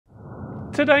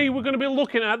Today we're going to be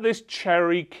looking at this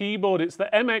Cherry keyboard. It's the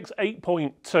MX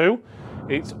 8.2.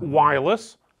 It's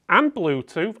wireless and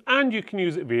Bluetooth, and you can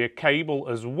use it via cable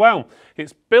as well.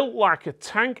 It's built like a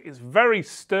tank, it's very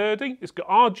sturdy, it's got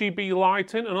RGB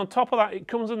lighting, and on top of that it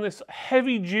comes in this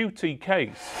heavy duty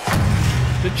case.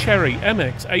 The Cherry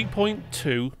MX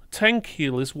 8.2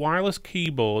 Tenkeyless wireless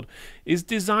keyboard is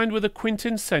designed with a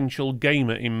quintessential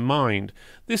gamer in mind.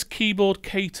 This keyboard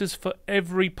caters for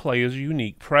every player's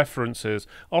unique preferences,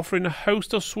 offering a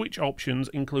host of switch options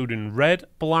including red,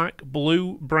 black,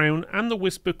 blue, brown and the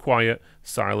whisper quiet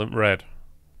silent red.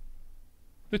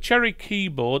 The Cherry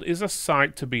keyboard is a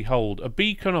sight to behold, a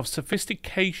beacon of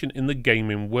sophistication in the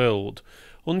gaming world.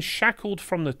 Unshackled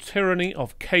from the tyranny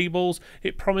of cables,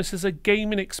 it promises a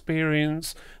gaming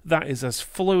experience that is as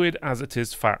fluid as it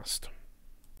is fast.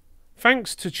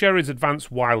 Thanks to Cherry's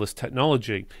advanced wireless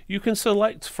technology, you can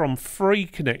select from free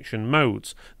connection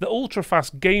modes. The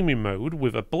ultra-fast gaming mode,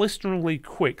 with a blisteringly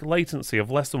quick latency of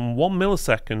less than 1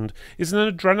 millisecond, is an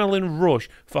adrenaline rush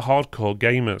for hardcore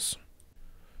gamers.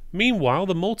 Meanwhile,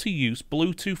 the multi-use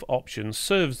Bluetooth option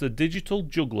serves the digital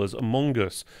jugglers among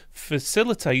us,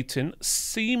 facilitating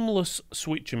seamless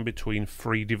switching between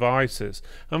three devices.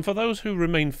 And for those who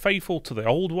remain faithful to the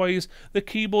old ways, the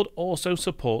keyboard also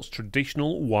supports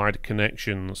traditional wired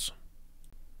connections.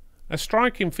 A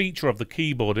striking feature of the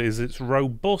keyboard is its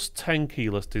robust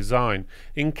Tenkeyless design,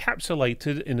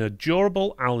 encapsulated in a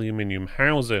durable aluminium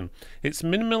housing. Its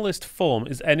minimalist form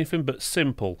is anything but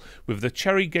simple, with the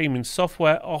Cherry gaming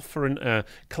software offering a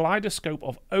kaleidoscope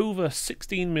of over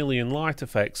 16 million light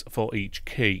effects for each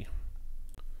key.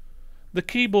 The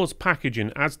keyboard's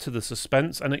packaging adds to the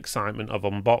suspense and excitement of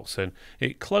unboxing.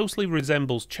 It closely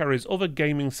resembles Cherry's other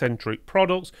gaming-centric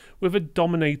products with a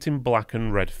dominating black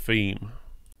and red theme.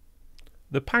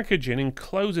 The packaging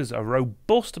encloses a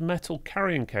robust metal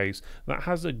carrying case that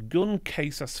has a gun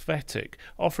case aesthetic,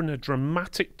 offering a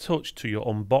dramatic touch to your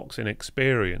unboxing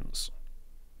experience.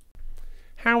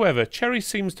 However, Cherry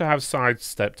seems to have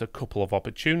sidestepped a couple of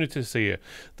opportunities here.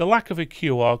 The lack of a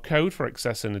QR code for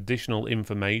accessing additional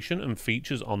information and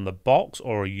features on the box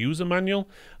or a user manual,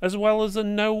 as well as a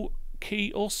no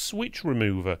key or switch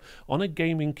remover on a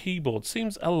gaming keyboard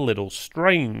seems a little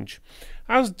strange,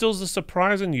 as does the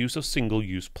surprising use of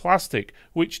single-use plastic,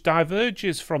 which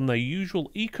diverges from their usual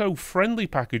eco-friendly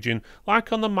packaging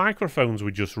like on the microphones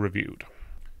we just reviewed.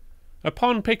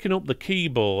 Upon picking up the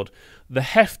keyboard, the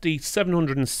hefty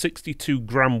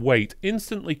 762-gram weight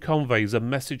instantly conveys a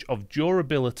message of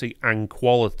durability and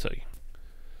quality.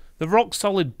 The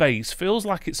rock-solid base feels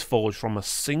like it's forged from a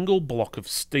single block of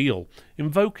steel,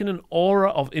 invoking an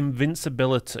aura of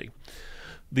invincibility.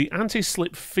 The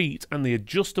anti-slip feet and the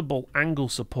adjustable angle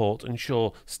support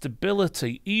ensure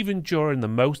stability even during the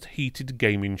most heated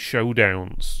gaming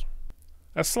showdowns.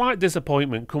 A slight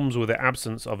disappointment comes with the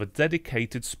absence of a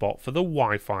dedicated spot for the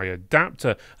Wi-Fi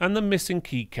adapter and the missing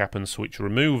keycap and switch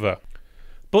remover.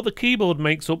 But the keyboard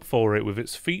makes up for it with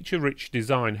its feature-rich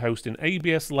design, hosting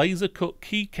ABS laser-cut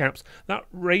keycaps that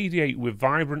radiate with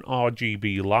vibrant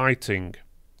RGB lighting.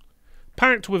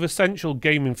 Packed with essential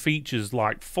gaming features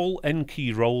like full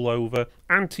N-key rollover,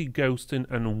 anti-ghosting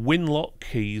and win-lock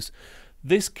keys,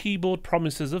 this keyboard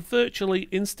promises a virtually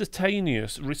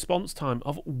instantaneous response time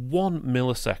of 1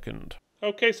 millisecond.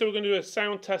 Okay, so we're going to do a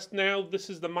sound test now. This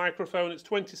is the microphone. It's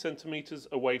 20 centimeters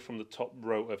away from the top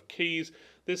row of keys.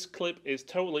 This clip is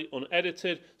totally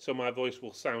unedited, so my voice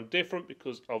will sound different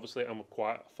because obviously I'm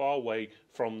quite far away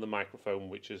from the microphone,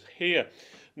 which is here.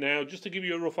 Now, just to give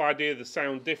you a rough idea of the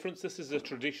sound difference, this is a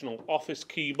traditional office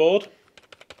keyboard.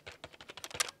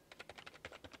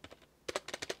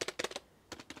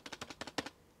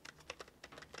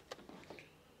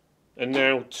 And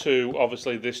now to,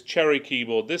 obviously, this Cherry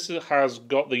keyboard. This has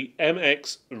got the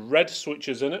MX red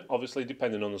switches in it. Obviously,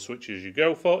 depending on the switches you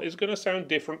go for, it's going to sound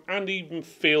different and even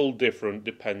feel different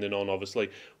depending on, obviously,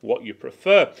 what you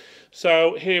prefer.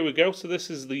 So here we go. So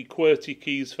this is the QWERTZ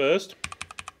keys first.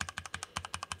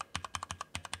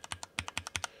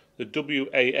 The W,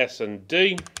 A, S and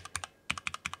D.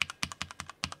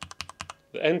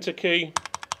 The Enter key.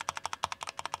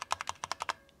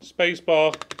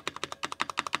 Spacebar.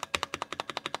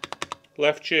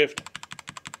 Left shift,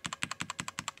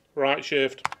 right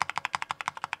shift,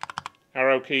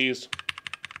 arrow keys,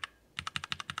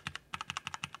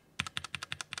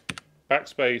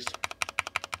 backspace,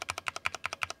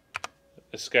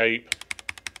 escape,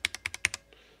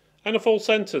 and a full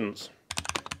sentence.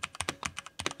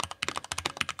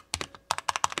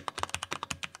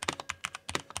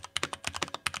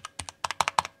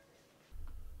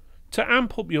 To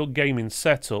amp up your gaming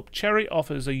setup, Cherry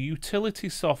offers a utility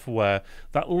software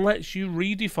that lets you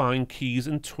redefine keys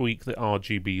and tweak the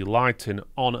RGB lighting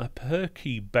on a per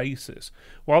key basis.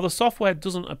 While the software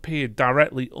doesn't appear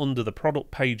directly under the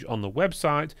product page on the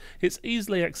website, it's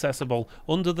easily accessible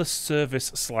under the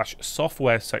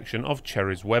service/software section of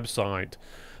Cherry's website.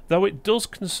 Though it does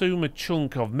consume a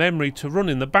chunk of memory to run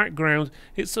in the background,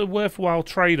 it's a worthwhile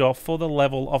trade-off for the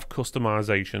level of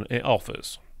customization it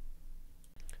offers.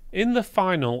 In the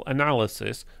final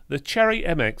analysis, the Cherry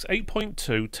MX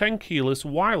 8.2 Tenkeyless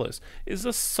Wireless is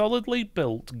a solidly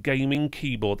built gaming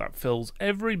keyboard that feels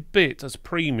every bit as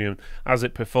premium as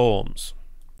it performs.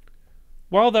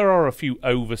 While there are a few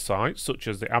oversights, such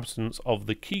as the absence of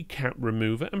the keycap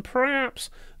remover and perhaps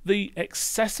the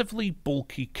excessively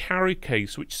bulky carry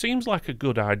case, which seems like a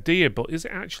good idea, but is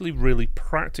it actually really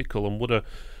practical, and would a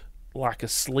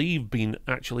sleeve been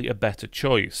actually a better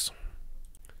choice?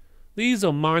 These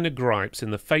are minor gripes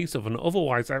in the face of an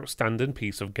otherwise outstanding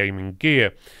piece of gaming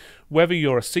gear. Whether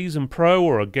you're a seasoned pro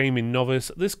or a gaming novice,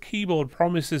 this keyboard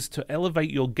promises to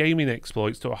elevate your gaming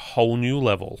exploits to a whole new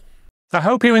level. I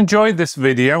hope you enjoyed this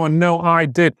video, and know I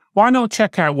did. Why not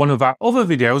check out one of our other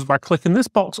videos by clicking this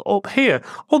box up here,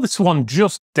 or this one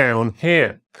just down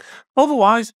here.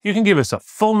 Otherwise, you can give us a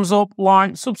thumbs up,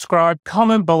 like, subscribe,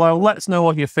 comment below, let us know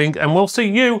what you think, and we'll see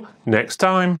you next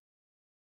time.